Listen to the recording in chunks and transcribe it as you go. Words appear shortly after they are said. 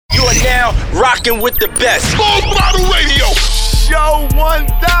You are now rocking with the best. Full Throttle Radio. Show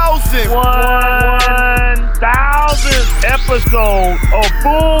 1000. 1000th episode of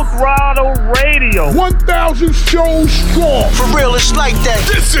Full Throttle Radio. 1000 shows strong. For real, it's like that.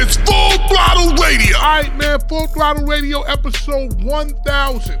 This is Full Throttle Radio. All right, man. Full Throttle Radio episode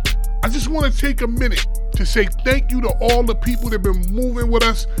 1000. I just want to take a minute to say thank you to all the people that have been moving with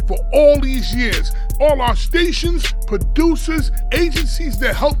us for all these years. All our stations, producers, agencies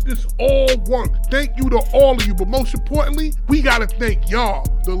that helped this all work. Thank you to all of you, but most importantly, we gotta thank y'all,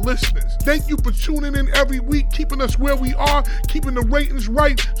 the listeners. Thank you for tuning in every week, keeping us where we are, keeping the ratings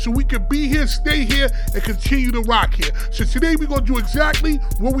right so we can be here, stay here, and continue to rock here. So today we're gonna do exactly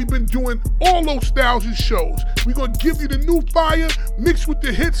what we've been doing all those styles and shows. We're gonna give you the new fire mixed with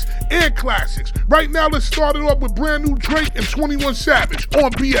the hits and classics. Right now, let's start it off with brand new Drake and 21 Savage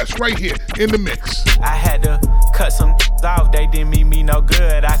on BS right here in the mix. I had to cut some off, they didn't mean me no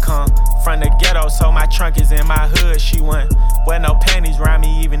good. I come from the ghetto, so my trunk is in my hood. She wouldn't wear no panties around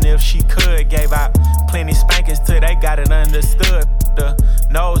me, even if she could. Gave out plenty spankings till they got it understood. The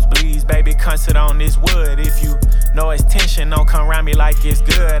nosebleeds, baby, come sit on this wood. If you know it's tension, don't come around me like it's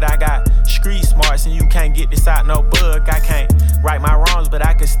good. I got street smarts and you can't get this out no book. I can't right my wrongs, but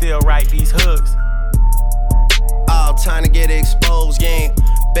I can still write these hooks. All time to get exposed, you ain't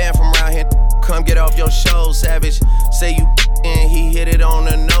banned from around here. Come get off your show, Savage. Say you and he hit it on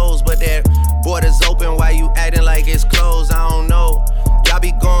the nose, but that border's open, why you acting like it's closed? I don't know. Y'all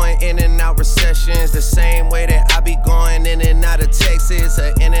be going in and out recessions the same way that I be going in and out of Texas,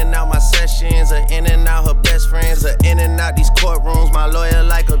 or in and out my sessions, or in and out her best friends, or in and out these courtrooms. My lawyer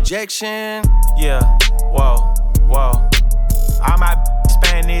like objection. Yeah, whoa, whoa. All my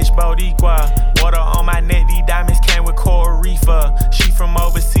Spanish Boricua. Water on my neck, these diamonds came with coral reefer. She from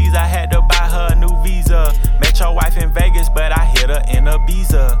overseas, I had to buy her a new visa. Met your wife in Vegas, but I hit her in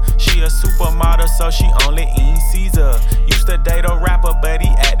Ibiza. She a supermodel, so she only eat Caesar. Used to date a rapper, but he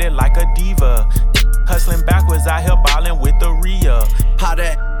acted like a diva. Hustling backwards, out here ballin' with the Rhea. How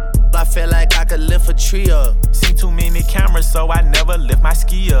that I feel like I could lift a tree up. See too many cameras, so I never lift my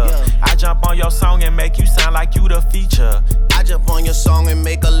ski up. Yeah. I jump on your song and make you sound like you the feature. I jump on your song and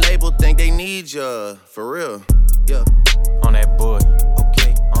make a label think they need ya. For real, yeah. On that board,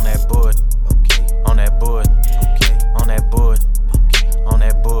 okay. On that board, okay. On that board, okay. On that board, okay. On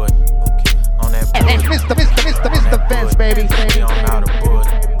that board, okay. On that board. And Mr. Vince, baby. We on out the board,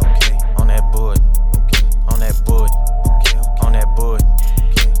 okay. On that board, okay. On that board, okay. On that board,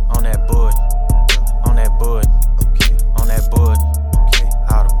 okay. On that board, on that board, okay. On that board, okay.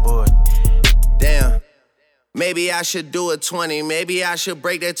 Out of board. Damn. Maybe I should do a 20, maybe I should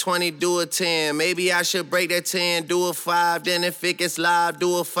break that 20, do a 10. Maybe I should break that 10, do a 5. Then if it gets live,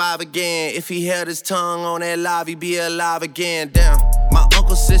 do a 5 again. If he held his tongue on that live, he'd be alive again. Damn, my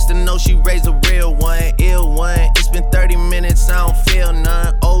uncle's sister knows she raised a real one, ill one. It's been 30 minutes, I don't feel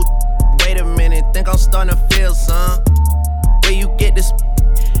none. Oh, wait a minute, think I'm starting to feel some. Where you get this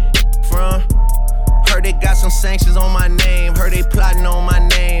from? Heard they got some sanctions on my name. Heard they plotting on my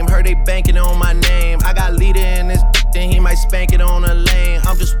name. Heard they banking on my name. I got leader in this, then he might spank it on the lane.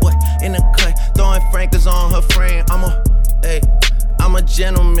 I'm just what in the cut, throwing frankers on her frame. I'm a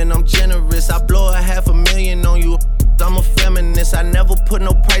gentleman, I'm generous. I blow $500,000 on you. I'm a feminist. I never put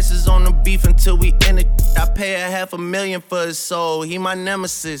no prices on the beef until we end it. I pay $500,000 for his soul. He my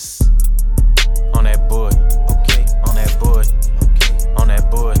nemesis. On that board, okay. On that board, okay. On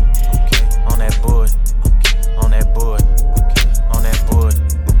that board, okay. On that board, okay. On that board, okay. On that board,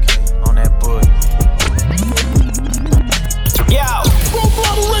 okay. On that board. Yo! Full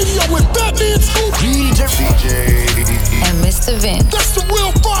Throttle Radio with Fatman, DJ, and Mr. Vince. That's the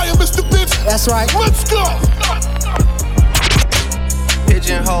real fire, Mr. Vince. That's right. Let's go!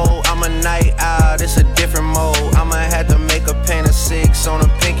 Pigeonhole, I'm a night owl, it's a different mode. I'ma have to make a paint of 6 on a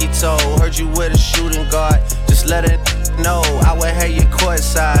pinky toe. Heard you with a shooting guard, just let it know. I would have you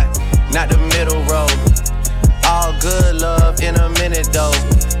courtside, not the middle row. All good love in a minute though.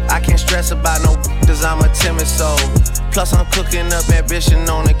 I can't stress about no cause I'm a timid soul. Plus I'm cooking up ambition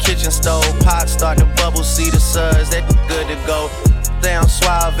on the kitchen stove. Pot start to bubble, see the suds, that good to go. Down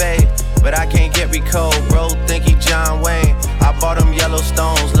suave, but I can't get recalled. Bro, think he John Wayne. I bought them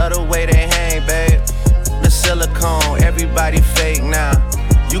Yellowstones, love the way they hang, babe. The silicone, everybody fake now.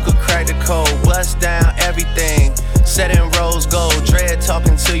 You could crack the code, bust down everything. Set in rose gold, dread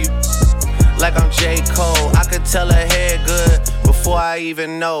talking to you like I'm J. Cole. I could tell her head good before I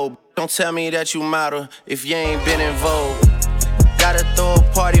even know. Don't tell me that you model if you ain't been in vogue. Gotta throw a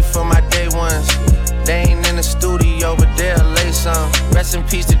party for my day ones. They ain't in the studio, but they'll lay some. Rest in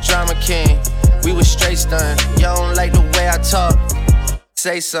peace to Drama King. We was straight stunned. Y'all don't like the way I talk.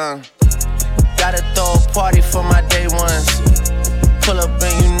 say something. Gotta throw a party for my day ones. Pull up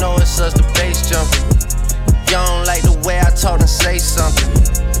and you know it's us, the bass jumping. You don't like the way I talk and say something.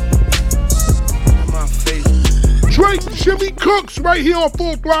 My face. Drake, Jimmy Cooks, right here on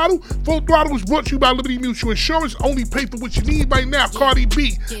Full Throttle. Full Throttle is brought to you by Liberty Mutual Insurance. Only pay for what you need right now. Cardi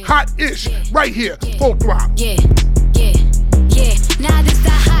B, hot-ish, right here, Full Throttle. Yeah. Now this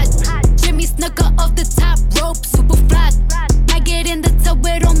the hot. Jimmy Snooker off the top rope, super fly. I get in the tub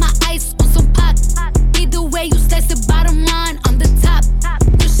with all my ice on some pop. Either way you slice the bottom line on the top.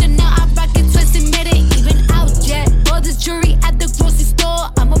 You should know I rock it twisted, made it even out yet. All this jewelry at the grocery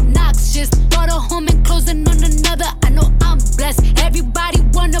store, I'm obnoxious. Brought a home and closing on another, I know I'm blessed. Everybody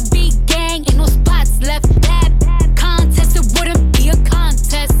wanna be gang, ain't no spots left. That contest, it wouldn't be a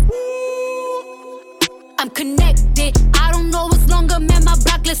contest. I'm connected, I don't know what's longer, man, my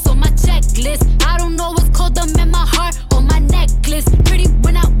block list on my checklist. I don't know what's colder, man, my heart on my necklace. Pretty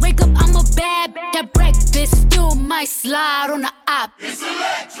when I wake up, I'm a bad at breakfast. Still might slide on the op. It's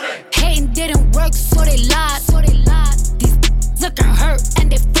electric. Hating didn't work, so they lied. These looking hurt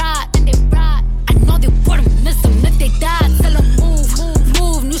and they fried. I know they wouldn't miss them if they died. Tell them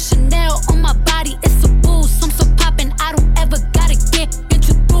move. New Chanel on my body, it's a boost. I'm so poppin', I don't ever gotta get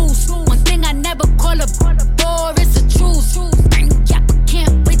introduced. One thing I never call a bore, it's a truce. Yeah, but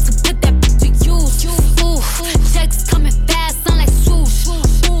can't wait to put that to use. Ooh, checks coming fast, sound like swoosh.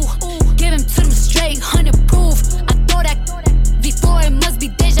 Ooh, give him to them straight, 100 proof. I thought that before, it must be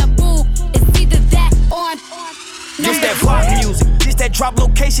deja vu. It's either that or I'm this that pop music, this that drop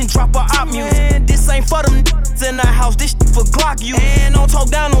location, drop a op music. Man, this ain't for them in the house, this for Glock you. And don't talk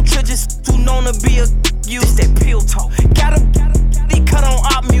down on trenches, too known to be a you. This that pill talk, gotta be cut on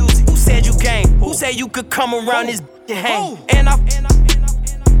op music. Who said you gang? Who said you could come around this and hang? And I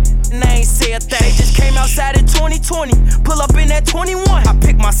ain't say a thing. Just came outside in 2020, pull up in that 21. I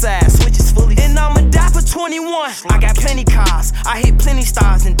pick my side, switches fully, and I'ma die for 21. I got plenty cars, I hit plenty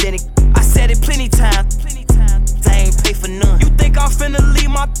stars, and then I said it plenty times. I ain't pay for none. You think I'm finna leave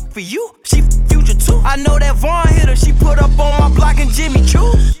my for you? She future too. I know that Vaughn hit her. She put up on my block and Jimmy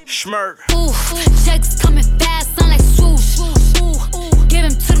Choo. Schmirk. Ooh, checks coming fast, sound like swoosh. Ooh, give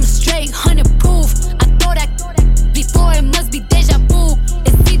him to them straight, 100 proof. I thought that before, it must be deja vu.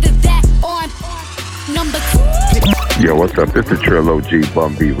 It's either that or I'm number 2. Yo, what's up? It's the Trill OG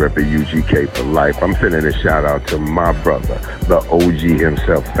Bum B repping UGK for life. I'm sending a shout out to my brother, the OG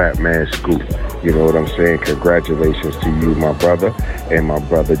himself, Fatman Scoop. You know what I'm saying? Congratulations to you, my brother, and my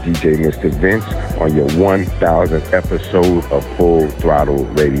brother DJ Mr. Vince on your 1,000th episode of Full Throttle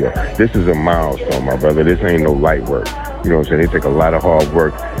Radio. This is a milestone, my brother. This ain't no light work. You know what I'm saying? It take a lot of hard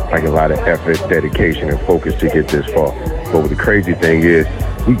work, like a lot of effort, dedication, and focus to get this far. But the crazy thing is,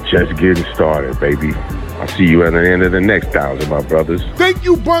 we just getting started, baby. I'll see you at the end of the next 1,000, my brothers. Thank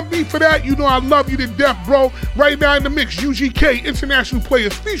you, Bun B, for that. You know I love you to death, bro. Right now in the mix, UGK, International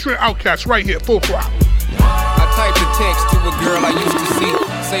Players, featuring Outkast right here, Full Throttle. I typed a text to a girl I used to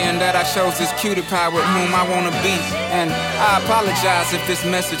see, saying that I chose this cutie pie with whom I want to be. And I apologize if this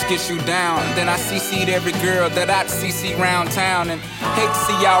message gets you down. Then I CC'd every girl that I'd CC round town. And hate to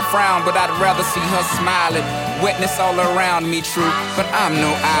see y'all frown, but I'd rather see her smiling. Wetness all around me, true, but I'm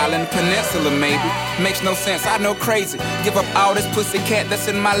no island, peninsula maybe. Makes no sense, I know crazy. Give up all this pussycat that's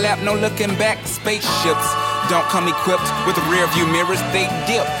in my lap, no looking back. Spaceships don't come equipped with rear view mirrors, they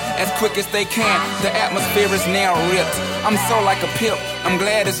dip as quick as they can. The atmosphere is now ripped. I'm so like a pimp, I'm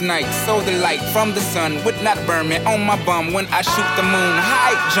glad it's night. So the light from the sun would not burn me on my bum when I shoot the moon.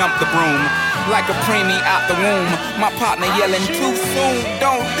 High jump the broom like a preemie out the womb. My partner yelling too soon,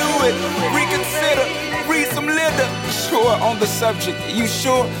 don't do it, reconsider. Read some litter, sure on the subject, you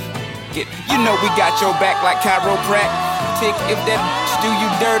sure? You know we got your back like chiropractic. If that do you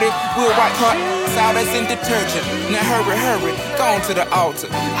dirty, we'll wipe her out as in detergent. Now hurry, go on to the altar.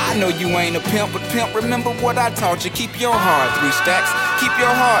 I know you ain't a pimp, but pimp, remember what I taught you. Keep your heart, 3 stacks, keep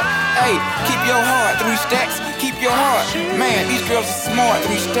your heart. Hey, keep your heart, 3 stacks, keep your heart. Man, these girls are smart,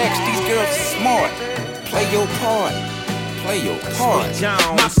 3 stacks, these girls are smart. Play your part. Play your part.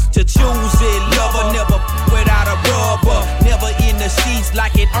 To choose it, lover, never without a rubber. Never in the sheets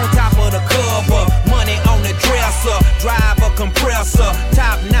like it on top of the cover. Money on the dresser, drive a compressor.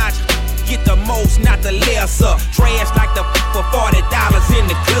 Top notch, get the most, not the lesser. Trash like the for $40 in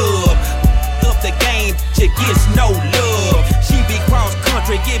the club. Up the game, she gets no love. She be cross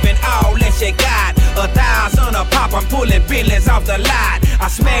country, giving all that she got. 1,000 a pop, I'm pulling billions off the lot. I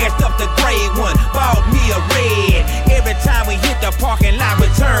smashed up the gray one, bought me a red. Every time we hit the parking lot, we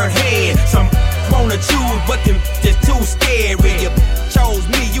turn head. Some wanna choose, but them just too scary. You chose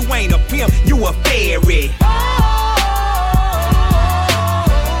me, you ain't a pimp, you a fairy.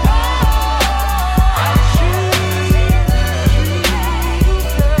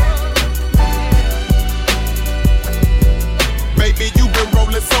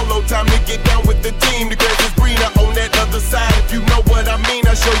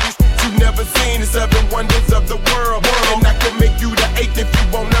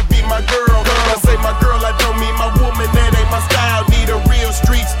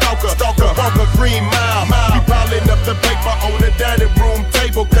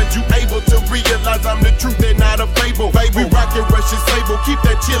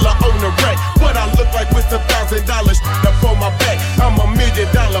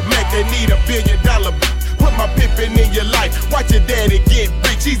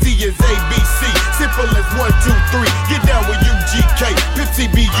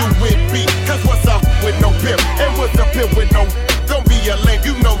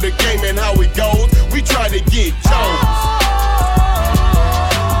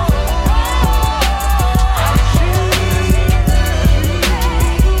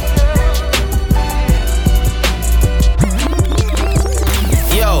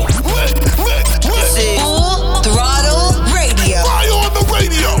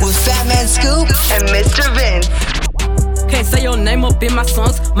 up in my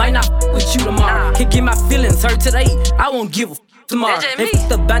songs, might not with you tomorrow. Can't get my feelings hurt today, I won't give a tomorrow.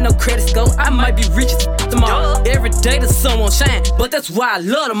 If about no credit score, I might be rich as tomorrow. Every day the sun won't shine, but that's why I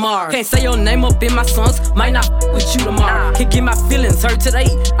love tomorrow. Can't say your name up in my songs, might not with you tomorrow. Can't get my feelings hurt today,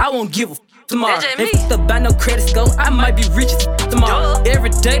 I won't give a tomorrow. If about no credit score, I might be rich as tomorrow. Every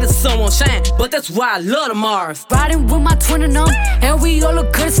day the sun won't shine, but that's why I love tomorrow. Riding with my twin and and we all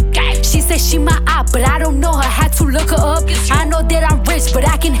look good as She said she my eye, but I don't know her, had to look her up. I know that I'm rich, but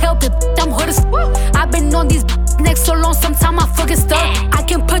I can help it, I'm hood as I've been on these next so long, sometimes I forget stuff. I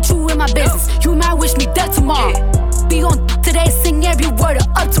can put you in my business, you might wish me dead tomorrow. Be on today, sing every word of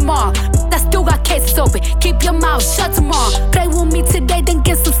up tomorrow. I still got cases open, keep your mouth shut tomorrow. Play with me today, then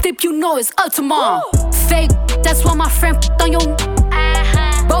get some sleep, you know it's up tomorrow. Fake, that's why my friend on your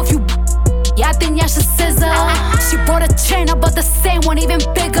both you. Yeah, I think y'all should scissor. She bought a chain, I bought the same one, even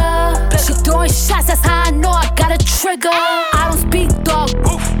bigger. She throwing shots, that's how I know I got a trigger. I don't speak dog,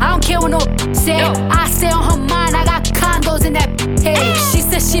 I don't care what no say. I stay on her mind, I got condos in that head. She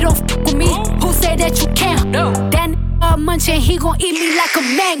said she don't with me, who say that you can't? Then munchin', he gon' eat me like a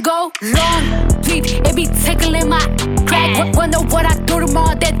mango. Long leaf, it be tickling my crack. Wonder what I do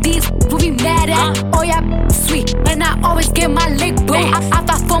tomorrow that these will be mad at. Oh yeah, sweet, and I always get my lick boo. I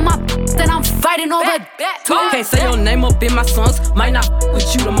fight for my then I'm fighting over that too. Can't say your name up in my songs, might not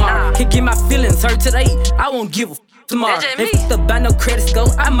with you tomorrow. Can't get my feelings hurt today, I won't give a tomorrow. If about no credit score,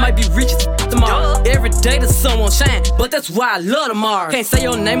 I might be rich as tomorrow. Every day the sun won't shine, but that's why I love tomorrow. Can't say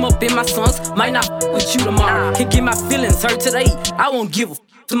your name up in my songs, might not with you tomorrow. Can't get my feelings hurt today, I won't give a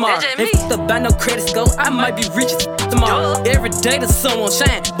tomorrow. If about no credit score, I might be rich as tomorrow. Every day the sun won't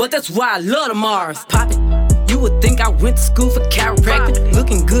shine, but that's why I love tomorrow. Pop it. You would think I went to school for chiropractic.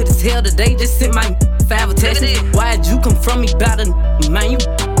 Looking good as hell today, just sent my 5 text. Why'd you come from me about a man? You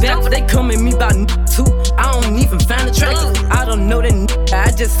back, they come at me about too. I don't even find attractive. I don't know that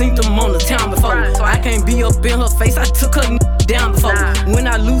I just seen them on the town before. I can't be up in her face, I took her down before. When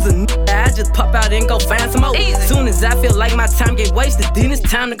I lose a I just pop out and go find some more. Soon as I feel like my time get wasted, then it's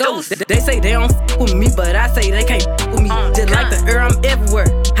time to go. They say they don't f with me, but I say they can't f with me. Just like the air, I'm everywhere.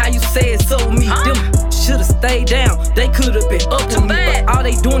 How you say it so with me? Them should've stayed down, they could've been up to me, but all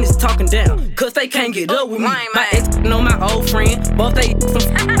they doing is talking down, cause they can't get up with me. My ex know my old friend, both they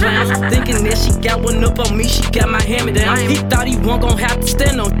some clowns, thinking that she got one up on me, she got my hand down. He thought he wasn't gon' have to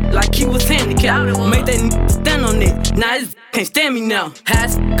stand on like he was handicapped. Made that stand on it, now his can't stand me now. High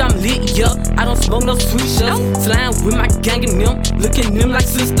as I'm lit, yeah, I don't smoke no sweet shots. Flying with my gang and them, looking at them like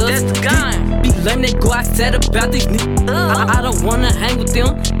sisters. That's the gun. Be lame, they go outside about these niggas. I don't wanna hang with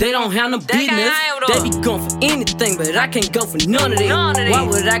them, they don't have no business. They be going for anything, but I can't go for none of that. Why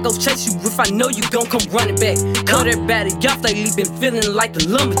would I go chase you if I know you gon' come running back? Cut everybody off lately, been feeling like the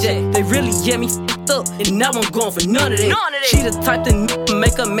lumberjack. They really get me f***ed up, and now I'm going for none of that. She the type to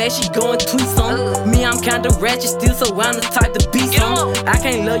make her mad, she going tweets on. Me, I'm kinda ratchet still, so I'm the type to be some. I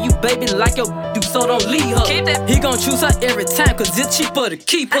can't love you, baby, like your do, so don't leave her. He gon' choose her every time, cause it's cheaper to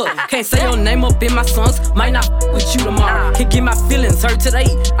keep her. Can't say your name up in my songs, might not with you tomorrow. Can't get my feelings hurt today,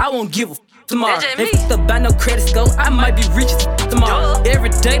 I won't give a tomorrow. If about no credit score, I might be rich as tomorrow. Every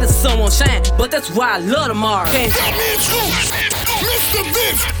day the sun won't shine, but that's why I love tomorrow. Mr.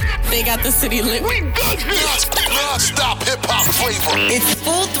 Vince, they got the city lit. We good here. Non-stop hip-hop flavor. It's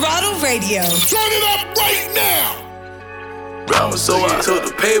Full Throttle Radio. Turn it up right now. So I took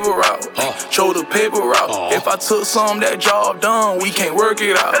the paper route, chose the paper route. If I took some, that job done, we can't work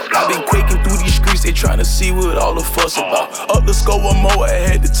it out. I've been quaking through these streets, they tryna see what all the fuss about. Up the scope of more, I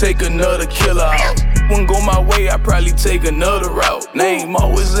had to take another killer out. Wouldn't go my way, I probably take another route. Name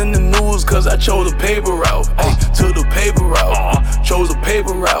always in the news, cause I chose the paper route. Took the paper route, chose the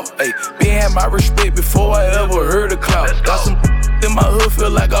paper route. Been had my respect before I ever heard a clout. Got some in my hood,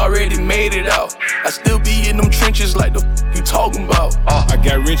 feel like I already made it out. I still be in them trenches like the you talking about. I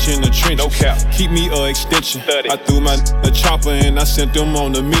got rich in the trench, no cap. Keep me a extension. I threw my chopper and I sent them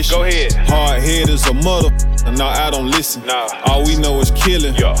on the mission. Go ahead. Hard head is a mother, and now I don't listen. All we know is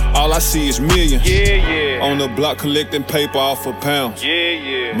killing. All I see is millions. On the block collecting paper off a pound.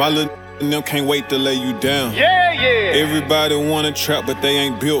 My little and them can't wait to lay you down. Everybody wanna trap, but they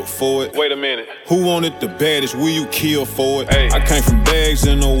ain't built for it. Wait a minute. Who wanted the baddest? Will you kill for it? I came from bags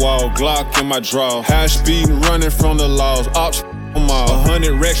in the wall, Glock in my draw. High speed and running from the laws. Ops on my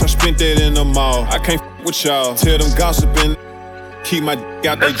 100 racks, I spent that in the mall. I can't with y'all. Tell them gossiping. Keep my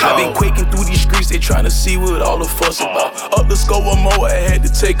out they jaw. I been quaking through these streets, they tryna see what all the fuss about. Up the scope of more, I had to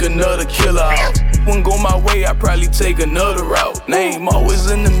take another killer out. Wouldn't go my way, I probably take another route. Name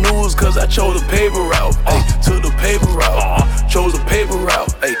always in the news, cause I chose the paper route. Took the paper route, chose the paper route.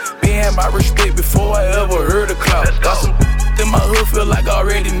 Been had my respect before I ever heard a clout. Got some in my hood, feel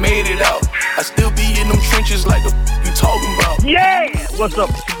What's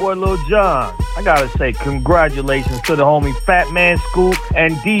up? It's your boy Lil Jon. I gotta say congratulations to the homie Fatman Scoop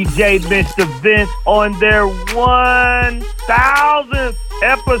and DJ Mr. Vince on their 1,000th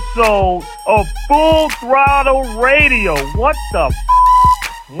episode of Full Throttle Radio. What the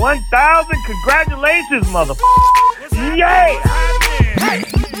 1,000? Congratulations, motherfucker. Yay! Hey,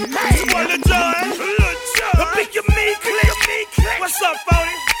 it's boy Lil Jon. The pick your me click. What's up,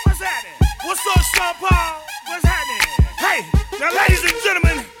 Phony? What's happening? What's up, Sean Paul? What's happening? Hey, now ladies and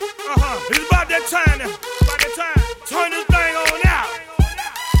gentlemen, it's about that time now. About that time. Turn this thing on out.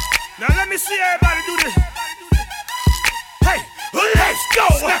 Now let me see everybody do this. Hey, let's go.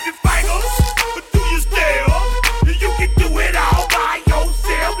 Snap your fingers, do your step. You can do it all by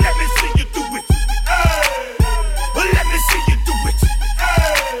yourself. Let me see you do it. Let me see you do it.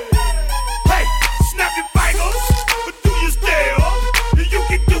 Hey, snap your fingers, do your step. You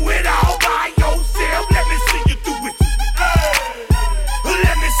can do it all by yourself. Let me see you do it.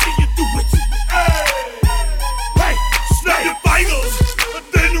 Let me see you do it. Hey, snap your fingers,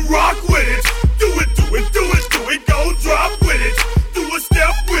 then rock with it. Do it, do it, do it, do it. Go drop with it. Do a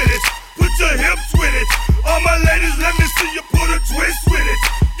step with it. Put your hips with it. All my ladies, let me see you put a twist with it.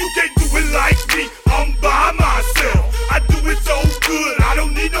 You can't do it like me. I'm by myself. I do it so good. I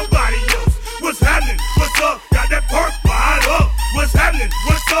don't need nobody else. What's happening? What's up? Got that perk fired up. What's happening?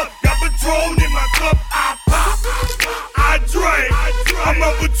 What's up? Got Patron in my cup. I pop. I drink. I'm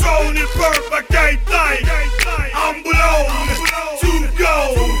a Patron and perk. I can't think. I'm blown to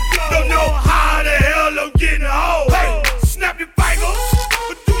go. Don't know how the hell I'm getting home. Hey, snap your fingers,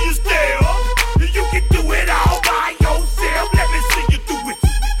 do your step. You can do it all by yourself. Let me see you do it.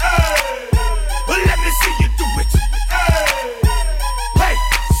 Let me see you do it. Hey,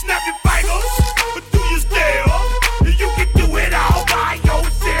 snap your fingers, do your step. You can do it all by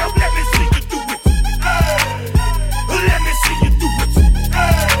yourself. Let me see you do it. Let me see you do it.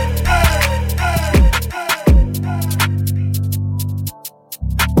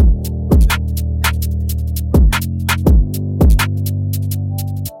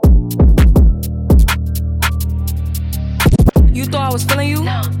 You thought I was feeling you?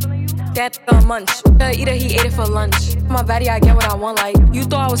 That munch. Either he ate it for lunch. My body, I get what I want. Like you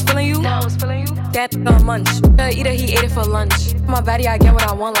thought I was feeling you? That munch. Either he ate it for lunch. My body, I get what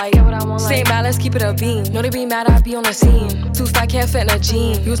I want. Like stay mad, let's keep it a beam. Know they be mad, I be on the scene. Too fat, can't fit in a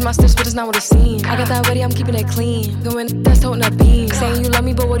jean. Use my stitch, but it's not what it seems. I got that ready, I'm keeping it clean. Going that's toting a beam. Saying you love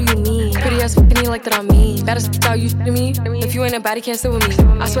me, but what do you mean? Pretty ass fucking like that I mean. Baddest how you to me. If you ain't a baddie, can't sit with me.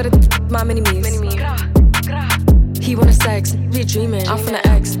 I swear to my mini-me's. He wanna sex, be dreaming. I'm from the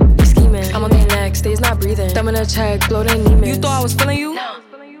X, be scheming. I'm on their neck, stays not breathing. Thumb in a check, blow their demons. You thought I was feeling you?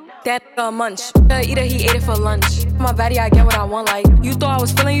 That munch. Either he ate it for lunch. My body, I get what I want. Like you thought I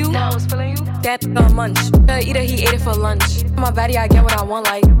was feeling you? That munch. Either he ate it for lunch. My body, I get what I want.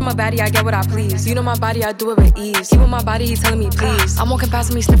 Like my body, I get what I please. You know my body, I do it with ease. He with my body, he telling me please. I'm walking past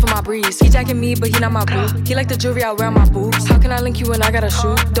him, he sniffing my breeze. He jacking me, but he not my boo. He like the jewelry I wear on my boobs. How can I link you when I got a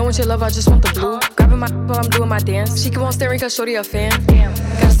shoe? Don't want your love, I just want the blue. Grabbing my while I'm doing my dance. She keep on staring cause shorty a fan.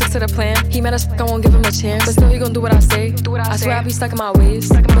 Gotta stick to the plan. He mad as fuck, I won't give him a chance. But still he gon' do what I say. I swear I be stuck in my ways.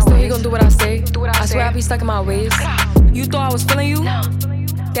 But still he gon' do what I say. I swear I be stuck in my ways. You thought I was feeling you?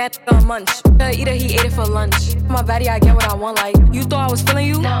 That munch. Either he ate it for lunch. My body, I get what I want. Like you thought I was feeling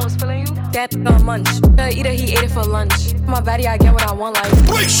you? That munch. Either he ate it for lunch. My body, I get what I want. Like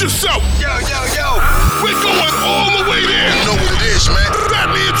brace yourself. Yo. We're going all the way there. You know what it is, man.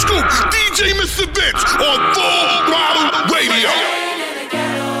 Fatman Scoop, DJ Mr. Vince on Full Throttle Radio.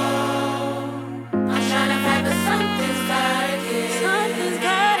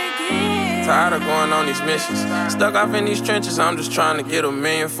 Tired of going on these missions. Stuck off in these trenches, I'm just trying to get $1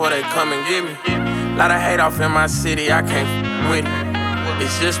 million before they come and get me. Lot of hate off in my city, I can't with it.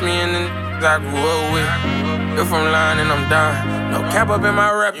 It's just me and the I grew up with. If I'm lying and I'm dying, no cap up in my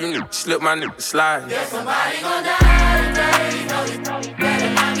rap, you slip my nigga slide. Yeah, somebody gon' die today. Know you better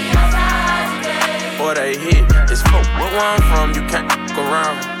not be outside today. Boy, they hit, it's folk. Where I'm from, you can't fuck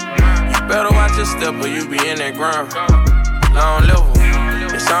around. You better watch your step or you be in that ground. Long level.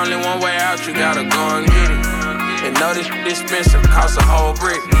 It's only one way out, you gotta go and get it. And know this expensive, cost a whole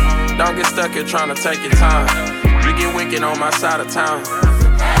brick. Don't get stuck here trying to take your time. You get wicked on my side of town.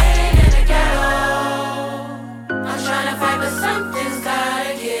 Pain in the ghetto. I'm trying to fight, but something's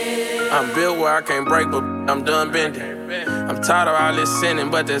gotta give. I'm built where I can't break, but I'm done bending. I'm tired of all this sinning,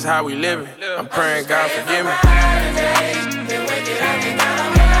 but that's how we living. I'm praying God forgive me.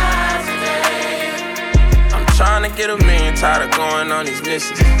 Trying to get $1 million, tired of going on these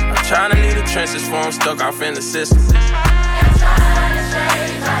missions. I'm trying to leave the trenches for I'm stuck off in the system.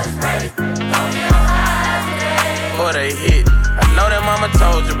 Boy, they hit. I know that mama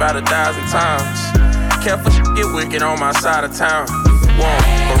told you about 1,000 times. Careful, get wicked on my side of town. Walk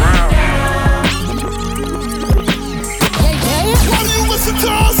around. Why do you listen to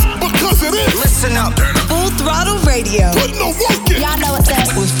us? Because it is. Listen up. Full Throttle Radio. Put no work in. Y'all know what's up.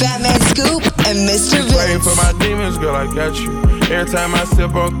 With Fatman Scoop and Mr. Vince. Praying for my demons, girl, I got you. Every time I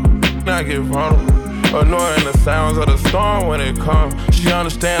sip on, I get vulnerable. Annoying the sounds of the storm when it comes. She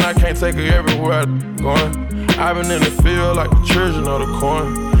understand I can't take her everywhere I'm going. I've been in the field like the children of the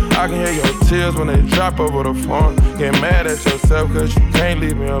corn. I can hear your tears when they drop over the phone. Get mad at yourself cause you can't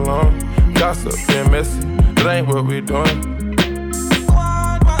leave me alone. Gossip, get messy, that ain't what we doing.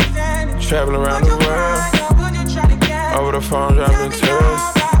 Traveling around the world, over the phone dropping tears.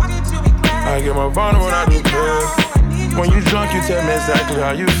 I get more vulnerable when I do pills. When you drunk, you tell me exactly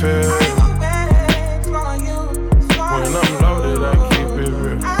how you feel. When I'm loaded, I keep it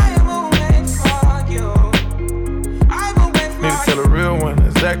real. Need to tell a real one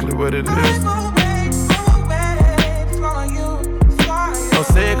exactly what it is. Don't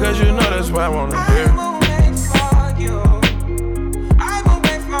say it cause you know that's why I wanna hear.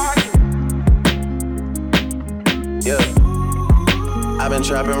 Yeah, I've been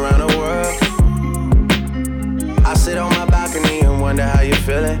trapping around the world. I sit on my balcony and wonder how you're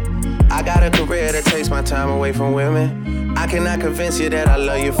feeling. I got a career that takes my time away from women. I cannot convince you that I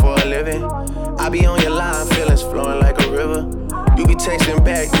love you for a living. I be on your line, feelings flowing like a river. You be texting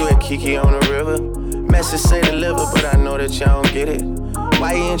back, you at Kiki on the river. Message say deliver, but I know that y'all don't get it.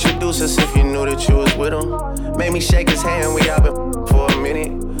 Why you introduce us if you knew that you was with him? Made me shake his hand, we all been for a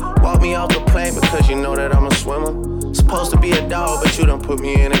minute. Walk me off the plane because you know that I'm a swimmer. Supposed to be a dog, but you done put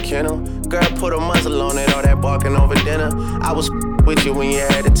me in a kennel. Girl, put a muzzle on it, all that barking over dinner. I was with you when you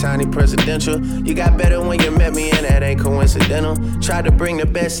had a tiny presidential. You got better when you met me, and that ain't coincidental. Tried to bring the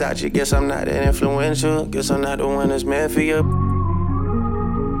best out you, guess I'm not that influential. Guess I'm not the one that's meant for you.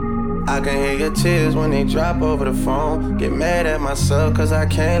 I can hear your tears when they drop over the phone. Get mad at myself cause I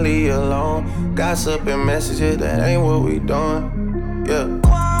can't leave you alone. Gossip and messages, that ain't what we doing. Yeah.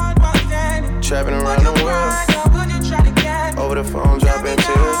 Trapping around the world, over the phone dropping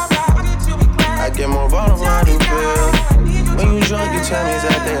tears. I get more vulnerable when I do pills. When you drunk, you tell me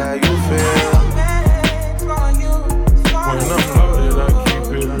exactly how you feel. When I'm loaded, I keep it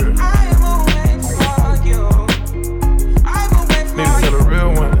real. Need to tell a real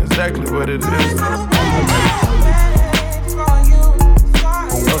one exactly what it is.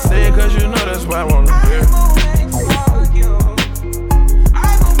 Don't say it cause you know that's why I wanna hear.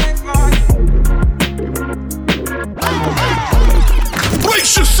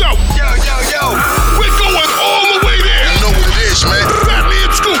 Brace yourself! Yo, yo, yo! We're going all the way there! You know what it is, man. Fatman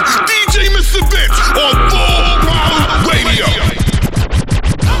Scoop, DJ Mr. Vince on Full Throttle Radio.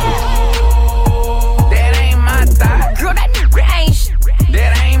 That ain't my thought. Girl, that nigga ain't shit.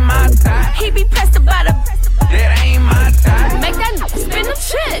 That ain't my thought. He be pressed about a. That ain't my thought. Make that nigga spin the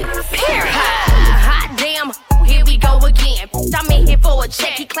chips. Period. Hot damn. Here we go again. I'm in here for a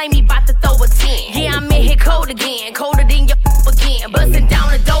check. He claim he bout to throw a 10. Yeah, I'm in here cold again. Colder than your again. Bustin'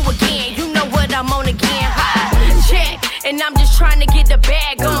 down the door again. You know what I'm on again. Hot check. And I'm just trying to get the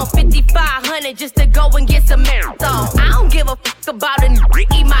bag on. 5,500 just to go and get some marathon. I don't give a fuck about a nigga.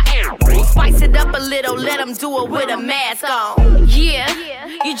 Eat my air. Spice it up a little. Let him do it with a mask on. Yeah.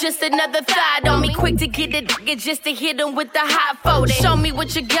 You just another thought on me. Quick to get the nigga just to hit him with the hot photo. Show me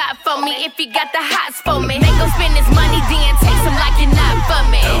what you got for me. If he got the hots for me. Make him spend his money, then takes him like you're not for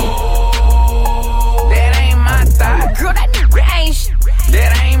me. That ain't my thought. Girl, that nigga ain't shit.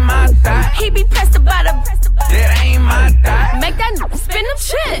 That ain't my thought. He be pressed about a. That ain't my thought. Make that nigga spin them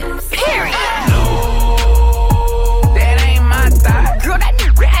chips. Period. That ain't my thought. Girl, that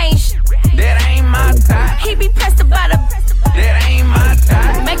nigga ain't shit. That ain't my thought. He be pressed about a. That ain't my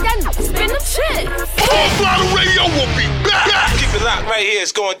thought. Make that nigga spin them chips. Full Throttle Radio will be back. Keep it locked right here,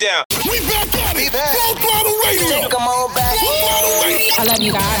 it's going down. We back at it. Full Throttle Radio. Come on back. I love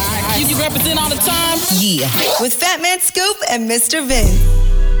you guys. You represent all the time. Yeah. With Fatman Scoop and Mr. Vince.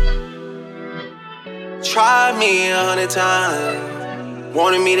 Try me 100 times.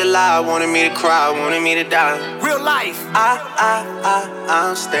 Wanted me to lie, wanted me to cry, wanted me to die. Real life.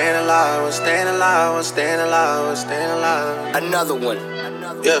 I'm staying alive, I'm staying alive, I'm staying alive, I'm staying alive. Another one.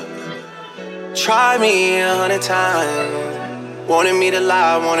 Yeah. Try me 100 times. Wanted me to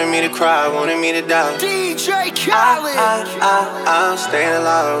lie, wanted me to cry, wanted me to die. DJ Khaled. I'm staying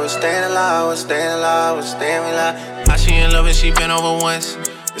alive, I'm staying alive, I'm staying alive, I'm staying alive. How she in love and she been over once.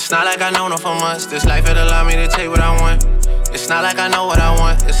 It's not like I know her for months. This life it allow me to take what I want. It's not like I know what I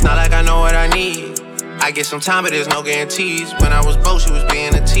want. It's not like I know what I need. I get some time, but there's no guarantees. When I was broke, she was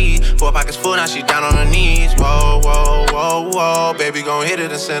being a tease. 4 pockets full, now she down on her knees. Whoa, whoa, whoa, whoa. Baby gon' hit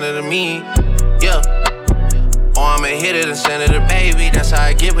it and send it to me. Yeah. Or I'ma hit it and send it to baby. That's how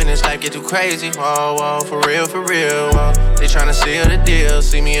I get when this life get too crazy. Whoa, whoa, for real, whoa. They tryna seal the deal.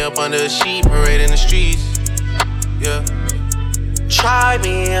 See me up under a sheet, parade in the streets. Yeah. Try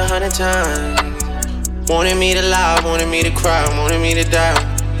me 100 times. Wanted me to lie, wanted me to cry, wanted me to die.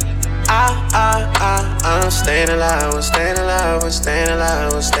 I'm staying alive, I'm staying alive, I'm staying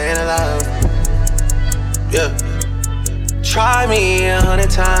alive, I'm staying alive. Yeah. Try me 100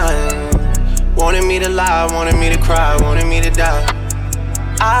 times. Wanted me to lie, wanted me to cry, wanted me to die.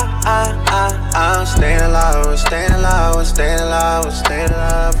 I'm staying alive, I'm staying alive, I'm staying alive, I'm staying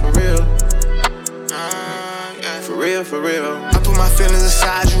alive for real. For real. I put my feelings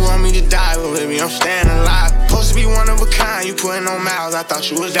aside, you want me to die, but baby, I'm staying alive. Supposed to be one of a kind, you putting on miles, I thought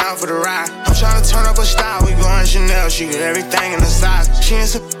you was down for the ride. I'm trying to turn up a style, we going Chanel, she get everything in the size. She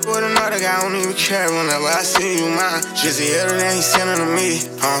ain't with another guy, I don't even care whenever I see you mine. Just the other day, he sending to me,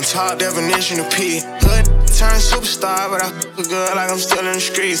 on top definition of P. Hood turn superstar, but I f*** good like I'm still in the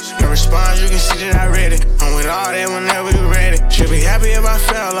streets. Your response, you can see that I read it. I'm with all that whenever you ready. Should be happy if I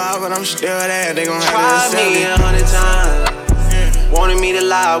fell off, but I'm still there. They gon' have to accept me it. 100 times. Yeah. Wanted me to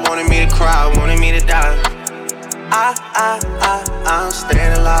lie, wanted me to cry, wanted me to die. I'm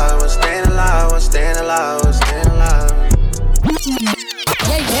staying alive, I'm staying alive, I'm staying alive, I'm staying alive.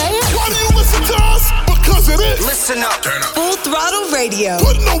 Why do you listen to us? Because it is. Listen up. Turn up. Full Throttle Radio.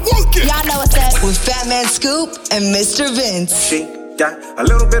 Putting the work in. Y'all know what's up. With Fatman Scoop and Mr. Vince. She got a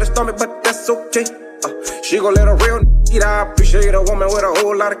little bit of stomach, but that's okay. She gon' let a real eat. I appreciate a woman with a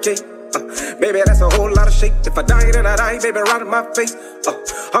whole lot of cake. Baby, that's a whole lot of shake. If I die, then I die, baby, right in my face.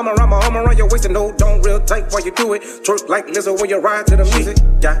 I'ma run your waist and no, don't real tight while you do it. Twerk like Lizzo when you ride to the music.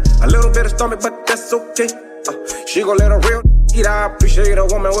 Got a little bit of stomach, but that's okay. She gon' let a real eat. I appreciate a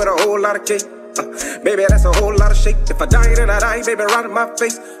woman with a whole lot of cake. Baby, that's a whole lot of shake. If I die, then I die, baby, right in my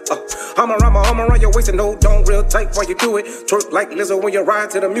face. I'ma run your waist and no, don't real tight while you do it. Twerk like Lizzo when you ride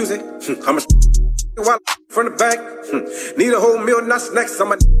to the music. I'ma while from the back. Need a whole meal, not snacks.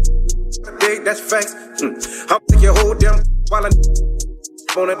 I'm a dig, that's facts. I'll take your whole damn while I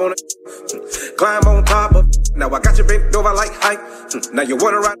on it. Climb on top of. Now I got you bent over like height. Now you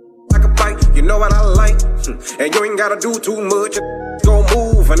wanna ride like a bike. You know what I like. And you ain't gotta do too much. Gon'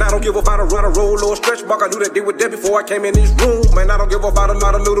 move, and I don't give up how to run a roll or a stretch mark. I knew that deal with that before I came in this room. And I don't give up about a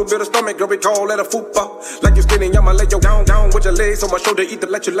lot of little bit of stomach. Girl, we call that a fupa. Like you skinny, I'ma lay you down with your legs on my shoulder. Either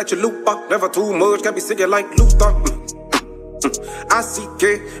let you loop up. Never too much, can't be sick like Luther. I see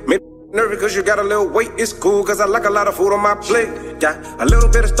it, maybe nervous cause you got a little weight. It's cool cause I like a lot of food on my plate. Got a little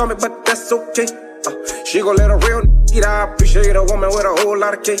bit of stomach, but that's okay. She gon' let a real eat. I appreciate a woman with a whole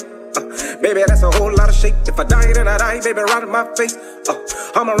lot of cake. Baby, that's a whole lot of shake. If I die, then I die, baby, right in my face.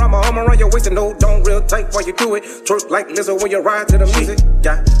 I'ma run your waist and no, don't real tight while you do it. Twerk like Lizzo when you ride to the music.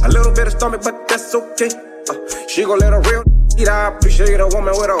 Got a little bit of stomach, but that's okay. She gon' let a real eat. I appreciate a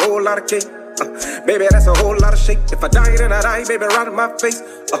woman with a whole lot of cake. Baby, that's a whole lot of shake. If I die, then I die, baby, right in my face.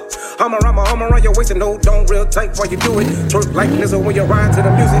 I'ma run your waist and no, don't real tight while you do it. Twerk like Lizzo when you ride to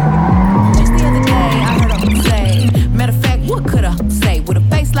the music. Just the other day, I heard her say, matter of fact, what could I say? With a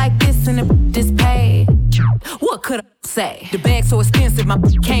face like this and this paid, what could I say? The bag so expensive, my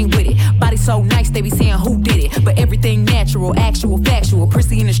came with it. Body so nice, they be saying who did it. But everything natural, actual, factual.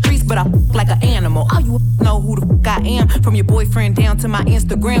 Prissy in the streets, but I like an animal. All you know who the I am. From your boyfriend down to my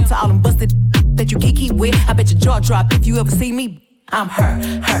Instagram, to all them busted that you keep with. I bet your jaw drop if you ever see me. I'm her.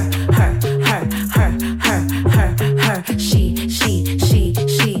 She.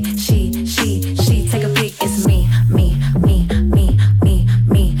 Take a pic, it's me.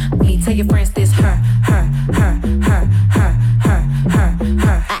 Tell your friends this her.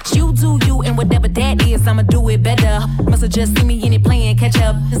 You do you, and whatever that is, I'ma do it better. Must've just seen me in it playing catch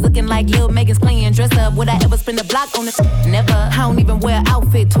up. It's looking like Lil Megan's playing dress up. Would I ever spend a block on it? Never. I don't even wear an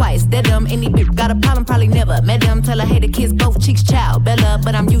outfit twice. Dead them. Any bitch got a problem, probably never met them. Tell her, hey, the kids both cheeks child Bella,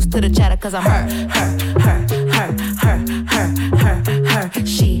 but I'm used to the chatter cause I'm her.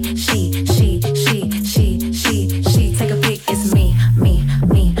 She. Take a pic, it's me.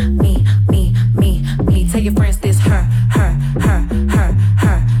 Tell your friends this her.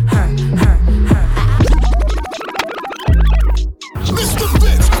 Mr.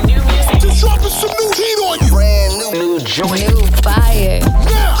 Vince, just dropping some new heat on you. Brand new joint. New fire.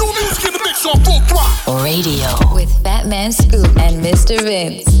 Now, new music in the mix on Full Throttle Radio with Fatman Scoop and Mr.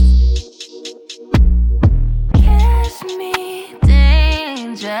 Vince. Kiss me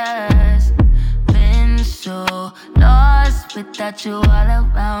dangerous. Been so lost without you all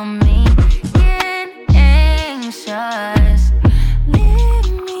around me. In anxious.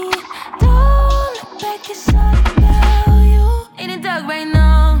 Leave me, don't look back, it's all about you. In the dark right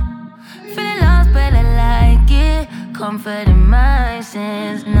now, feeling lost but I like it. Comfort in my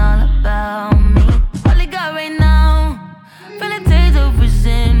sins and all about me. All I got right now, feel a taste of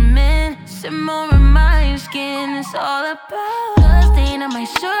resentment. Simmer in my skin, it's all about the stain on my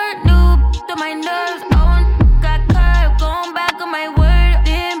shirt, new to my nerves. Oh, got curved, going back on my word.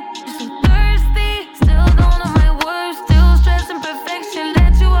 Damn, you're so thirsty, still don't know my words. Still stressing perfection,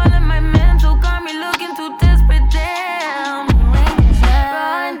 let you all in my mental. Got me looking too desperate, damn.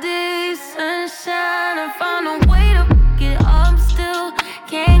 Broad day, sunshine, I found a way to get up still.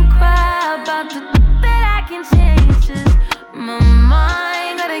 Can't cry about the that I can change. Just my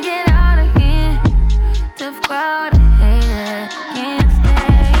mind, gotta get out of here. Tough crowd, I hate it, can't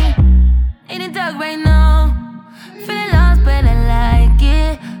stay. In the dark right now, feeling lost but I like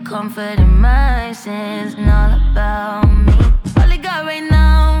it. Comfort in my sins and all about me. All I got right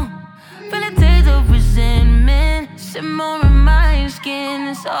now, feel a taste of resentment. Simmer in my skin,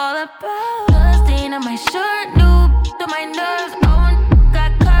 it's all about the stain on my shirt, new to my nerves. Oh,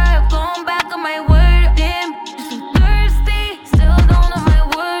 got curved, going back on my word. Damn, you're so thirsty, still don't know my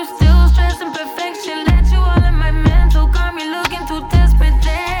words. Still stressing perfection, let you all in my mental. Got me looking too desperate,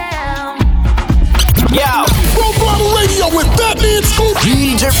 damn. Yo, Full Throttle Radio with Fatman, Scoop,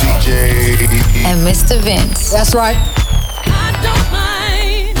 DJ, and Mr. Vince. That's right. I don't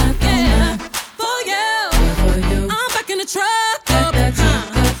mind, I care for you. I'm back in the truck,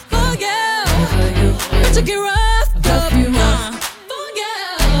 for you. Let you get rough, for you.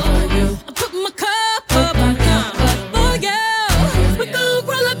 I put my cup up, for you. We gon'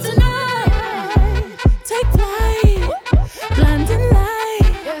 roll up tonight, take flight, blinding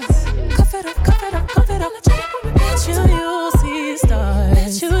lights. Cuff it up, cuff it up, cuff it up. Bet you'll see stars.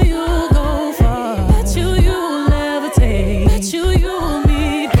 Bet you go far. Bet you levitate. Bet you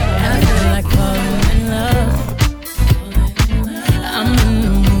meet God. I feel like falling in love. I'm in the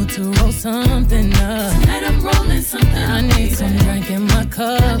mood to roll something up. Tonight I'm rolling something. I need some drink in my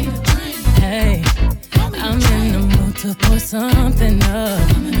cup. Hey, I'm in the mood to pour something up.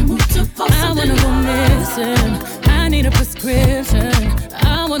 I wanna go missing. I need a prescription.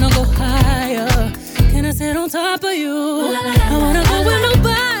 I wanna go higher. Can I sit on top of you? I wanna go where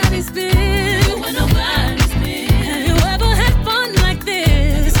nobody's been. Have you ever had fun like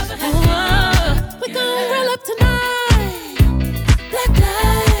this? We gon' roll up tonight. Black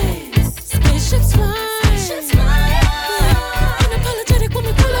lights, spaceships fly. Unapologetic when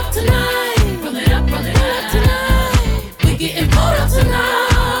we pull up tonight. Roll it up tonight. We getting pulled up tonight.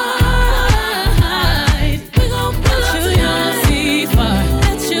 We gon' pull up tonight. See fire.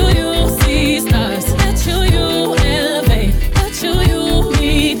 Bet you see stars. Bet you elevate. Bet you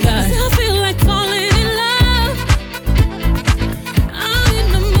meet God. 'Cause I feel like falling in love. I'm in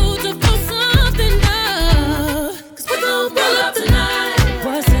the mood to put something up. 'Cause we gon' pull up tonight.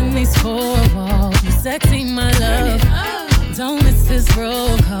 What's in these four walls? You sexy, my love. Don't miss this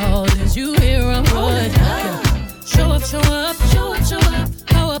roll call. Did you hear a word? Show up, show up, show up, show up.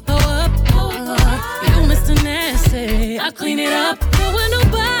 Pow up, pow up. You Mr. Nasty, I clean it up. Go where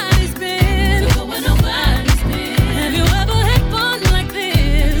nobody's been. Have you ever had fun like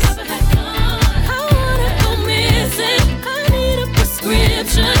this? I wanna go missing. I need a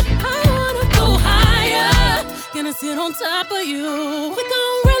prescription. I wanna go higher. Gonna sit on top of you. We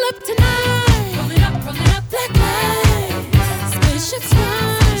gon' roll up tonight. Roll it up, black lights. Spaceships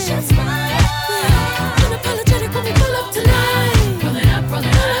fly. Unapologetic when we pull up tonight. Roll it up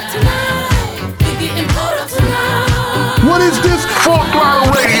tonight. We getting pulled up tonight. What is this? Full Throttle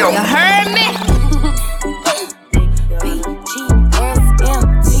Radio. You heard me? BGSLTM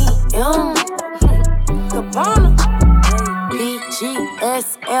Cabana BGSLTM.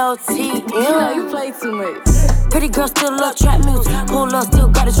 You play too much. Pretty girl still love trap music. Pull up, still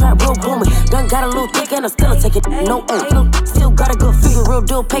got a trap real booming. Done got a little thick and I still take it. No still got a good figure, real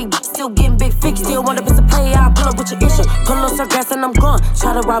deal pay. Still getting big fix, still want a piece of play. I pull up with your issue. Pull up some gas and I'm gone.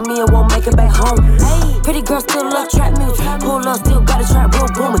 Try to rob me and won't make it back home. Pretty girl still love trap music. Pull up, still got a trap real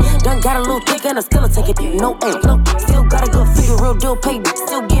booming. Done got a little thick and I still take it. No still got a good figure, real deal pay.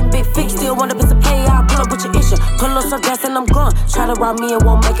 Still getting big fix, still want a piece of play. I pull up with your issue. Pull up some gas and I'm gone. Try to rob me and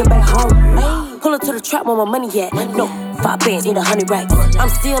won't make it back home. Pull up to the trap where my money at. No, 5 bands, need 100 racks. I'm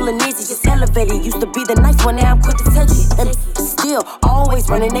still in easy, just elevated. Used to be the nice one, now I'm quick to touch it. And still always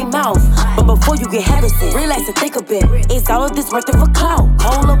running their mouth. But before you get heavy, relax and think a bit. Is all of this worth it for clout?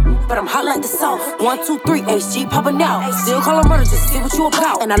 Hold up, but I'm hot like the South. 1, 2, 3, HG popping out. Still call 'em murder, just see what you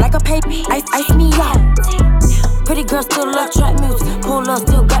about. And I like a pay, ice me out. Pretty girl still love trap music. Pull up,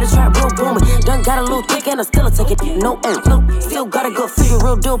 still got a trap real booming. Done got a little thick and I still take it. No, still got a good figure,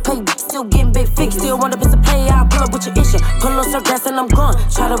 real deal pay. Still getting big figures, still run up, it's a play. I'll pull up with your issue. Pull up some gas and I'm gone.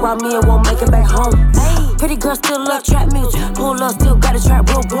 Try to rob me and won't make it back home. Hey, pretty girl still love trap music. Pull up, still got a trap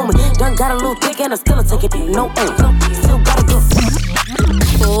real booming. Done got a little thick and I still take it. No, still got a good figure.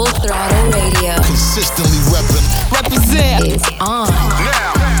 Full Throttle Radio. Consistently represent is on.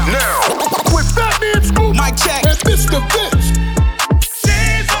 Now, with Fatman Scoop, Mic check, and Mr. Vince.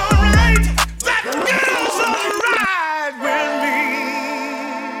 She's alright, that girl's alright with me.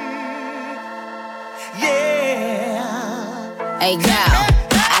 Yeah. Hey girl,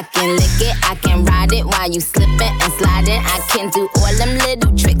 I can lick it, I can ride it while you slipping and sliding. I can do all them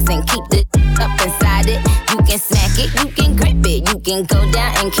little tricks and keep the up inside it. You can smack it, you can grip it, you can go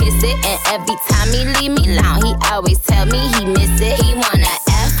down and kiss it. And every time he leave me alone, he always tell me he miss it. He wanna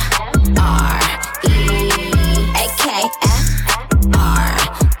F-R-E-A-K,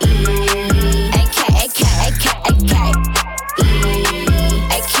 F-R-E-A-K,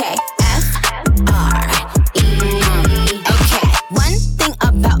 A-K, F-R-E-A-K. One thing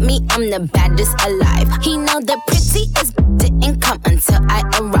about me, I'm the baddest alive. He know the prettiest didn't come until I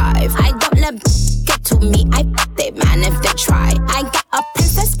arrive. I don't let get to me, I they man if they try. I got a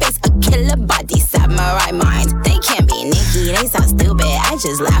princess face, a killer body, samurai mind. They can't be Nikki, they so stupid, I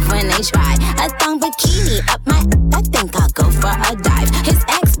just laugh when they try. A thong bikini up my I think I'll go for a dive. His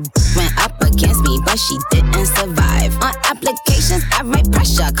ex went up against me, but she didn't survive. On applications, I write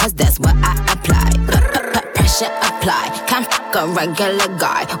pressure, cause that's what I apply. Pressure apply, can't fuck a regular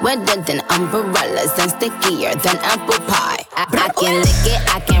guy. Wetter than umbrellas and stickier than apple pie. I can lick it,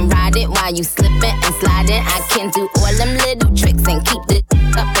 I can ride it while you slipping and sliding. I can do all them little tricks and keep the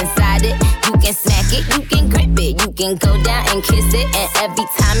up inside it. You can smack it, you can grip it, you can go down and kiss it. And every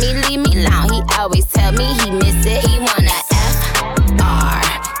time he leave me alone, he always tell me he miss it. He wanna F-R-E-A-K,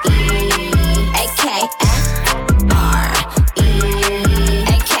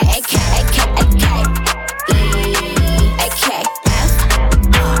 F-R-E-A-K, A-K, A-K, A-K, A-K,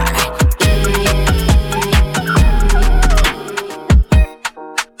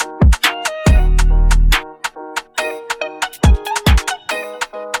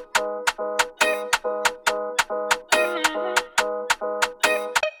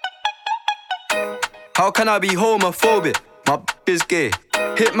 How can I be homophobic? My is gay.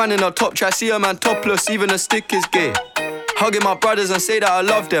 Hitman in a top try, see a man topless, even a stick is gay. Hugging my brothers and say that I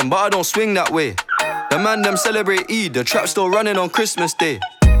love them, but I don't swing that way. The man them celebrate Eid, the trap still running on Christmas Day.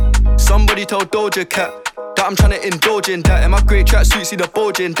 Somebody told Doja Cat that I'm trying to indulge in that. In my great tracksuit, see the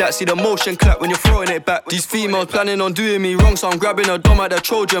bulge in that. See the motion clap when you're throwing it back. These females planning on doing me wrong, so I'm grabbing a dom at the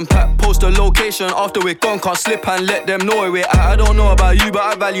Trojan pack. Post a location after we're gone, can't slip and let them know where we're at. I don't know about you, but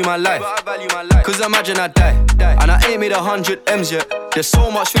I value my life. Cause imagine I die, and I ain't made 100 M's yet. There's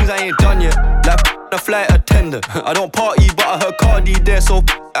so much things I ain't done yet, like a flight attendant. I don't party, but I heard Cardi there, so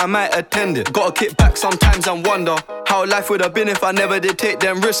I might attend it. Gotta kick back sometimes and wonder how life would have been if I never did take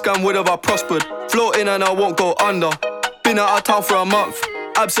them risks, and would have I prospered. Floating and I won't go under. Been out of town for a month,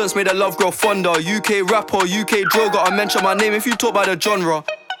 absence made the love grow fonder. UK rapper, UK drill, gotta mention my name if you talk about the genre.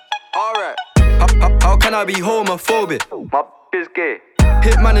 Alright, how can I be homophobic? My is gay.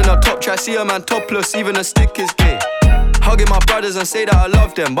 Hitman in a top try, see a man topless, even a stick is gay. Hugging my brothers and say that I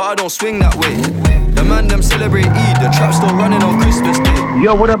love them, but I don't swing that way. The man them celebrate Eid, the trap still running on Christmas Day.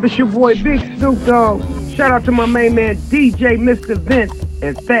 Yo, what up? It's your boy Big Snoop Dogg. Shout out to my main man DJ Mr. Vince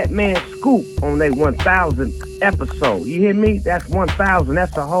and Fatman Scoop on their 1000th episode. You hear me? That's 1000.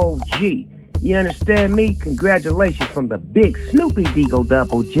 That's a whole G. You understand me? Congratulations from the big Snoopy Deagle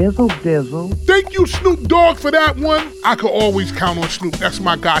Double Jizzle Dizzle. Thank you, Snoop Dogg, for that one. I could always count on Snoop. That's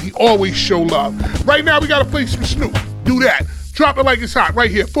my guy. He always show love. Right now, we gotta play some Snoop. Do that. Drop it like it's hot right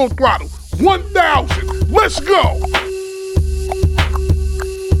here. Full throttle. 1000. Let's go.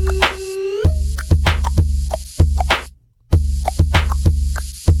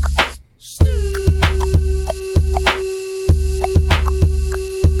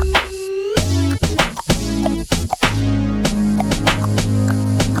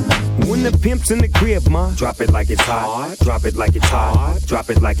 When the pimp's in the crib, ma, drop it like it's hot. Drop it like it's hot. Drop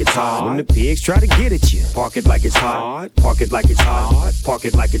it like it's hot. When the pigs try to get at you, park it like it's hot. Park it like it's hot. Park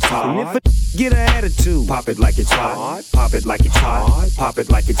it like it's hot. And if a get an attitude, pop it like it's hot. Pop it like it's hot. Pop it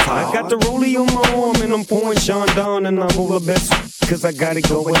like it's hot. I got the rollie on my arm and I'm pouring Sean down and I'm all the best cause I got it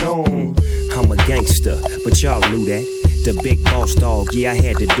going on. I'm a gangster, but y'all knew that. The big boss dog, yeah, I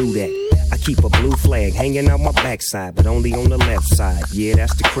had to do that. I keep a blue flag hanging out my backside, but only on the left side. Yeah,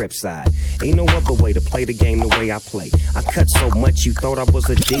 that's the Crip side. Ain't no other way to play the game the way I play. I cut so much you thought I was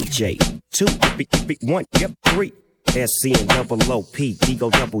a DJ. 2, 1, yep, 3. SC and double OP,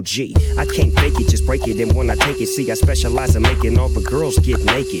 Digo double G. I can't fake it, just break it. And when I take it, see, I specialize in making all the girls get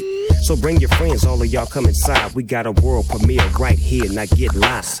naked. So bring your friends, all of y'all come inside. We got a world premiere right here, now get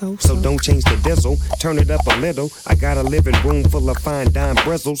live. So don't change the diesel, turn it up a little. I got a living room full of fine dime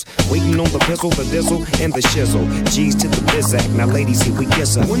bristles. Waiting on the pistol, the diesel, and the shizzle. G's to the bizac, now ladies, here we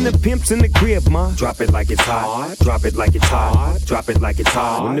kiss her. When the pimp's in the crib, ma, drop it like it's hot. Drop it like it's hot. Drop it like it's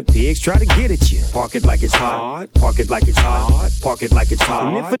hot. When the pigs try to get at you, park it like it's hot. Park it like it's hot. Park it like it's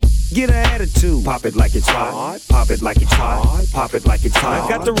hot. And if a get an attitude, pop it like it's hot. Pop it like it's hot. Pop it like it's hot. I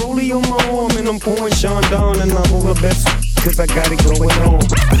got the rollie on my arm and I'm pouring Sean down and I'm all the best cause I got it going on.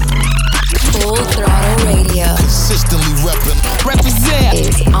 Full Throttle Radio. Consistently represent.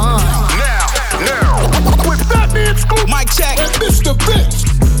 Is on. Now. With Fatman Scoop. Mic check. And Mr. Vince.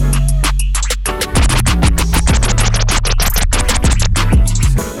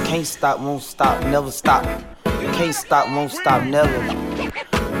 Can't stop, won't stop, never stop. Can't stop, won't stop, never.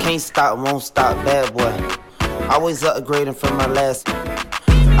 Can't stop, won't stop, bad boy. Always upgrading from my last.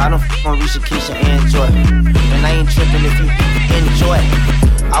 I don't on Risha, Keisha, and Joy. And I ain't tripping if you enjoy.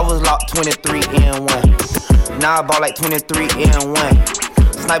 I was locked 23 and 1. Now I bought like 23 and 1.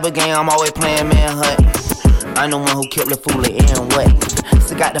 Sniper game, I'm always playing manhunt. I'm the one who killed the fool and what?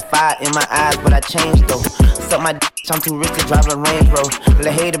 Still got the fire in my eyes, but I changed though. Suck my dick, I'm too rich to drive a Range Rover.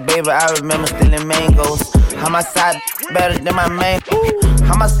 Let hater baby, I remember stealing mangoes. How my side better than my main?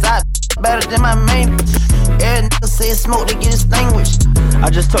 How my side better than my main? Every nigga say it's smoke, they get extinguished. I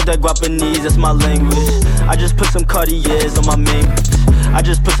just talk that Guapanese, that's my language. I just put some Cartiers on my main. I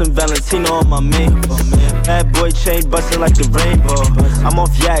just put some Valentino on my main. Bad boy chain bustin' like the rainbow. I'm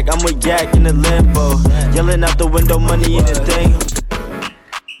off yak, I'm with yak in the limbo. Yelling out the window, money in the thing.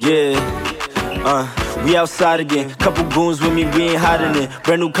 Yeah, we outside again. Couple goons with me, we ain't hiding it.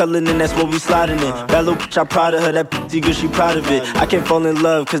 Brand new color, and that's what we sliding in. That little bitch, I proud of her, that pussy good, she proud of it. I can't fall in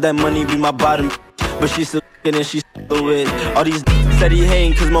love, cause that money be my bottom. But she still and she still with all these said he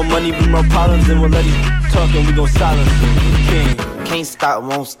hating, cause more money be more problems. And we'll let these talk and we gon' silence him. Can't stop,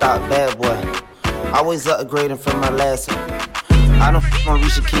 won't stop, bad boy. Always upgrading from my last one. I don't on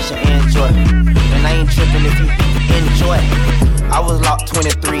Risha, Keisha, and Joy. And I ain't tripping if you enjoy. I was locked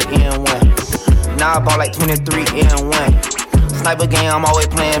 23 and 1. Now I bought like 23 and 1. Sniper game, I'm always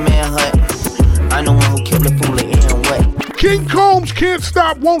playing manhunt. I'm the one who killed the fool and what? King Combs, Can't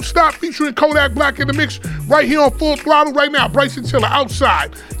Stop, Won't Stop, featuring Kodak Black in the mix right here on Full Throttle right now. Bryson Tiller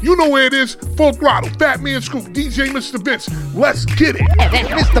outside. You know where it is. Full Throttle, Fatman Scoop, DJ Mr. Vince. Let's get it.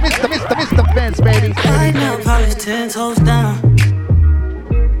 Mr. Vince, baby. Right now, probably 10 toes down.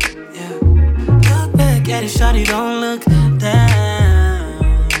 Yeah. Look back at it, shawty, don't look down.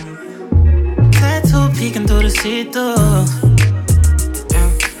 Tattoo peeking through the see-through.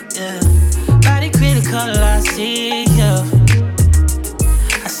 Body create a color, I see you.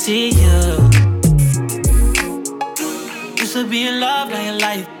 I see you. Used to be in love, now your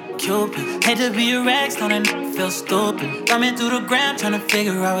life Cupid. Hate to be a Rex, don't that feel stupid. Thumbing through the gram, trying to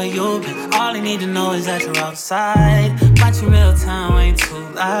figure out where you've been. All I need to know is that you're outside. Watching real time, ain't too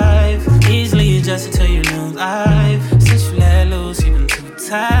live. Easily adjusted to your new life. Since you let loose, you've been too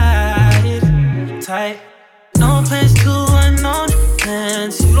tight. No place to unknown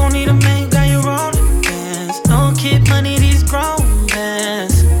plans. You don't need a man, got your own plans. Don't keep money, these grown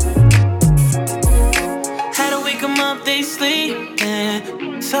plans. Had to wake 'em up, they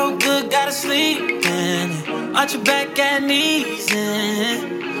sleeping. So good, gotta sleep in. Arch your back at knees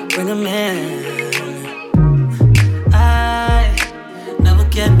and bring 'em in. I never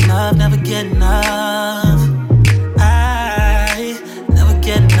get enough, never get enough. I never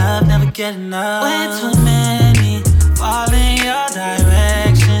get enough, never get enough. Way too many fall in your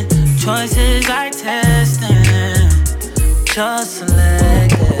direction. Choices like testing, just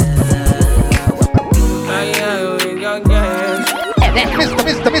select it.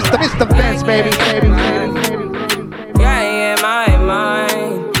 Mr. Vince, baby. Yeah, my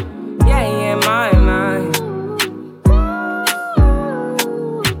mind. Yeah, my mind.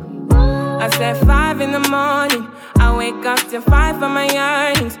 I said 5 in the morning. I wake up to 5 for my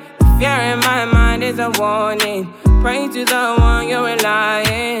yearnings. The fear in my mind is a warning. Pray to the one you're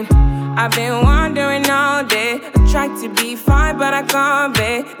relying. I've been wandering all day. I tried to be fine, but I can't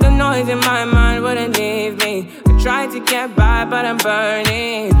be. The noise in my mind wouldn't leave me. I tried to get by, but I'm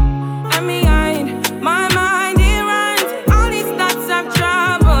burning. I'm behind my mind, it runs. All these thoughts have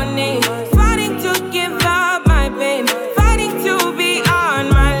trouble me. Fighting to give up my pain. Fighting to be on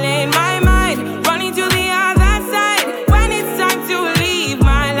my lane. My mind running to the other side. When it's time to leave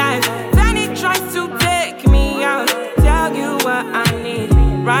my life, then it tries to take me out. Tell you what I need.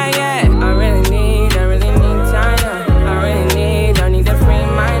 Right, yeah, I really need time now.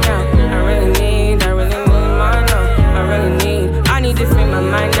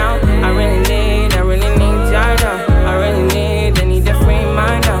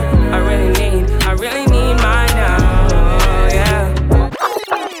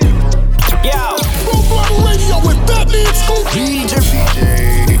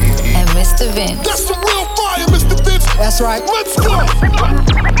 right. Let's go.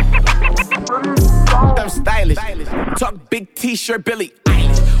 I'm stylish. Talk big t-shirt, Billy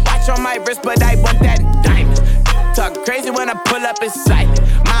Eilish. Watch on my wrist, but I want that diamond. Talk crazy when I pull up in sight.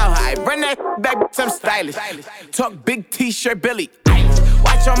 Mile high, run that back, I'm stylish. Talk big t-shirt, Billy Eilish.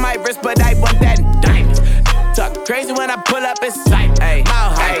 Watch on my wrist, but I want that diamond. Talk crazy when I pull up in sight.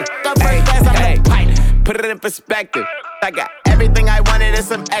 Mile high, the first class, I'm the pilot. Put it in perspective. I got everything I wanted and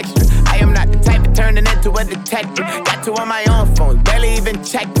some extra. I am not the type of turning into a detective. Got two on my own phone, barely even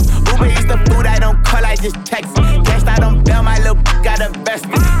checked them. Uber Eats the food, I don't call, I just text it. Cashed out on bail, my little got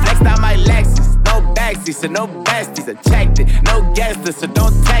invested. Flexed out my Lexus, no backseat, so no besties. I checked it, no guesses, so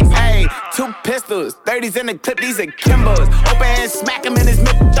don't text. Hey, 2 pistols, 30s in the clip, these are Kimbos. Open hand, smack him in his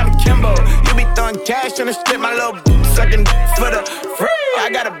mid, I'm Kimbo. You be throwing cash on the strip, my little sucking for the free. I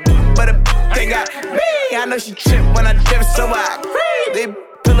got a but a they got me. I know she trip when I dip, so I creep. They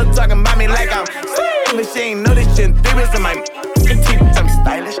pillow talking about me like I'm sweet, but she ain't know this shit in 3 weeks in my teeth. I'm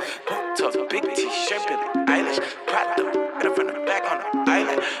stylish. Talk big t-shirt, Billy Eilish. Prop the in front of the back on the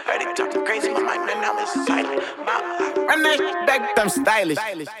island. Heard it talking crazy, my mind now is silent. Run that back, I'm stylish.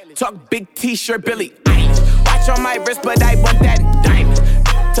 Talk big t-shirt, Billy Eilish. Watch on my wrist, but I want that diamond.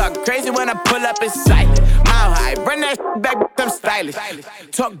 Talk crazy when I pull up in sight. Mile high, run that back, I'm stylish.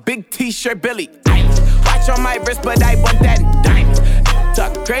 Talk big t-shirt, Billy Eilish. Watch on my wrist, but I want that diamond.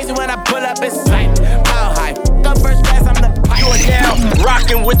 Talk crazy when I pull up in sight. Mile high, the first class, I'm the pilot. You are now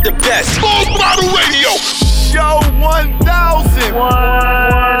rocking with the best. Full Throttle Radio. Show 1000.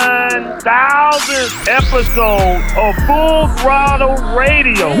 1000th episode of Full Throttle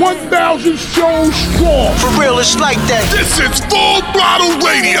Radio. 1,000 shows strong. For real, it's like that. This is Full Throttle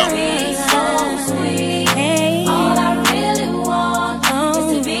Radio. All I really want is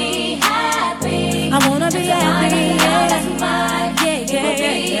to be happy. I wanna be happy.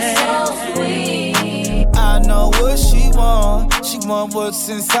 I know what she want. She want what's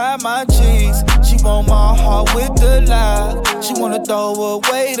inside my jeans. She want my heart with the lock. She wanna throw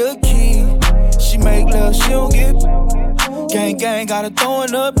away the key. She make love, she don't get. Gang, gotta throw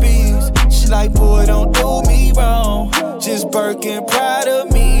in the beats. She like, boy, don't do me wrong. Just Birkin, proud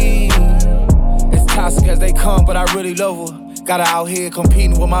of me. It's toxic as they come, but I really love her. Got her out here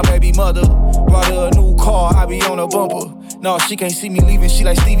competing with my baby mother. Brought her a new car, I be on a bumper. No, she can't see me leaving, she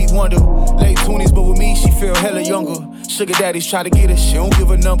like Stevie Wonder. Late 20s, but with me, she feel hella younger. Sugar daddies try to get her, she don't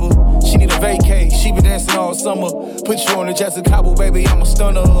give a number. She need a vacay, she been dancing all summer. Put you on the Jessica Cabo, baby, I'm a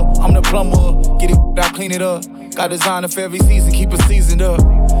stunner. I'm the plumber, get it, I clean it up. Got designer for every season, keep it seasoned up.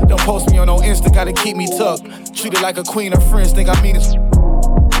 Don't post me on no Insta, gotta keep me tucked. Treat her like a queen, her friends think I mean it.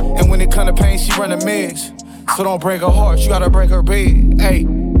 And when it come to pain, she run a meds. So don't break her heart, you gotta break her bed. Hey,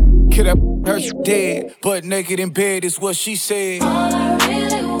 kill that her dead, but naked in bed is what she said. All I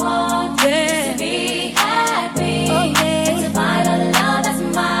really want is to be happy. To find a love that's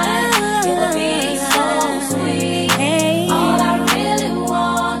mine. It'll be so sweet. All I really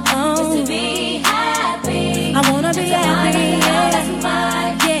want is to be happy. I wanna be happy. That's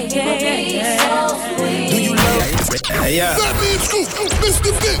mine. It'll be so sweet. Do you love? Hey, yeah. Fatman Scoop,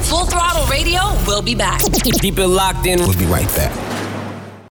 Mr. Vince. Full Throttle Radio will be back. Keep it locked in. We'll be right back.